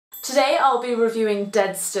Today I'll be reviewing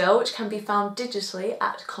Dead Still, which can be found digitally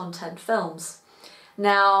at Content Films.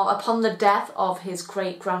 Now, upon the death of his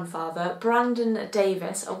great-grandfather, Brandon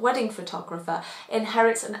Davis, a wedding photographer,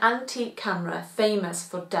 inherits an antique camera famous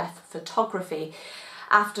for death photography.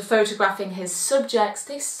 After photographing his subjects,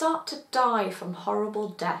 they start to die from horrible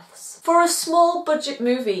deaths. For a small budget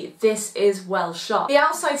movie, this is well shot. The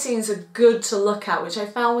outside scenes are good to look at, which I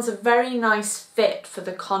found was a very nice fit for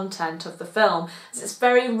the content of the film, as it's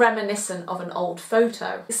very reminiscent of an old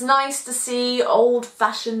photo. It's nice to see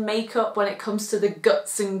old-fashioned makeup when it comes to the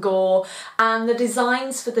guts and gore, and the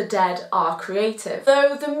designs for the dead are creative.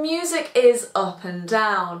 Though the music is up and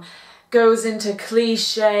down. Goes into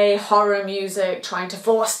cliche horror music, trying to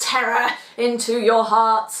force terror into your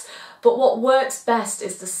hearts. But what works best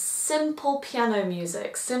is the simple piano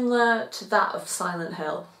music, similar to that of Silent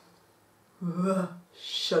Hill.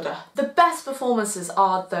 Shudder. The best performances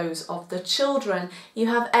are those of the children. You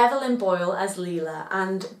have Evelyn Boyle as Leah,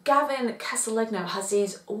 and Gavin Casalegno has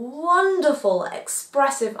these wonderful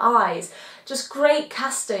expressive eyes. Just great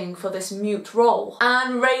casting for this mute role.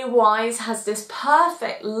 And Ray Wise has this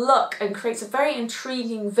perfect look and creates a very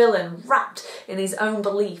intriguing villain wrapped in his own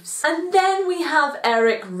beliefs. And then we have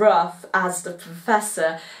Eric Ruff as the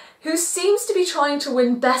professor, who seems to be trying to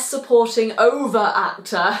win Best Supporting Over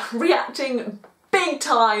Actor, reacting big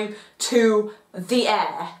time to The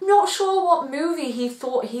Air. Not sure what movie he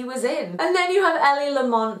thought he was in. And then you have Ellie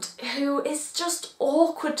Lamont, who is just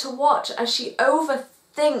awkward to watch as she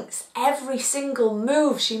overthinks every single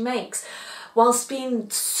move she makes, whilst being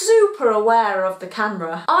super aware of the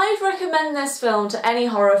camera. I'd recommend this film to any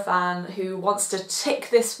horror fan who wants to tick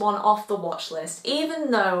this one off the watch list,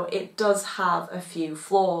 even though it does have a few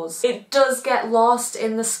flaws. It does get lost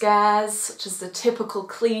in the scares, such as the typical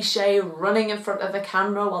cliche running in front of the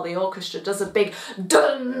camera while the orchestra does a big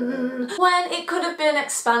dun, when it could have been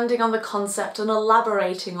expanding on the concept and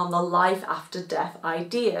elaborating on the life after death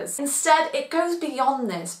ideas. Instead, it goes beyond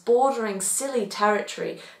this, bordering silly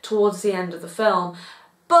territory towards the end of the film,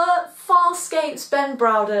 but Farscape's Ben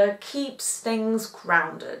Browder keeps things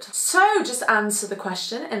grounded. So just answer the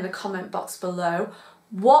question in the comment box below.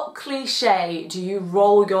 What cliche do you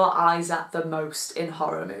roll your eyes at the most in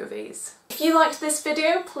horror movies? If you liked this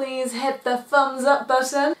video, please hit the thumbs up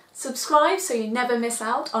button, subscribe so you never miss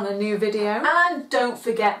out on a new video, and don't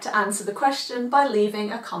forget to answer the question by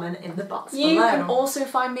leaving a comment in the box below. You can also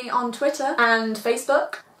find me on Twitter and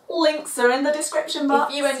Facebook. Links are in the description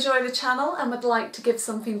box. If you enjoy the channel and would like to give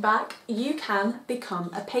something back, you can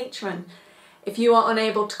become a patron. If you are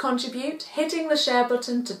unable to contribute, hitting the share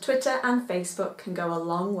button to Twitter and Facebook can go a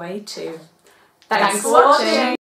long way too. Thanks for watching!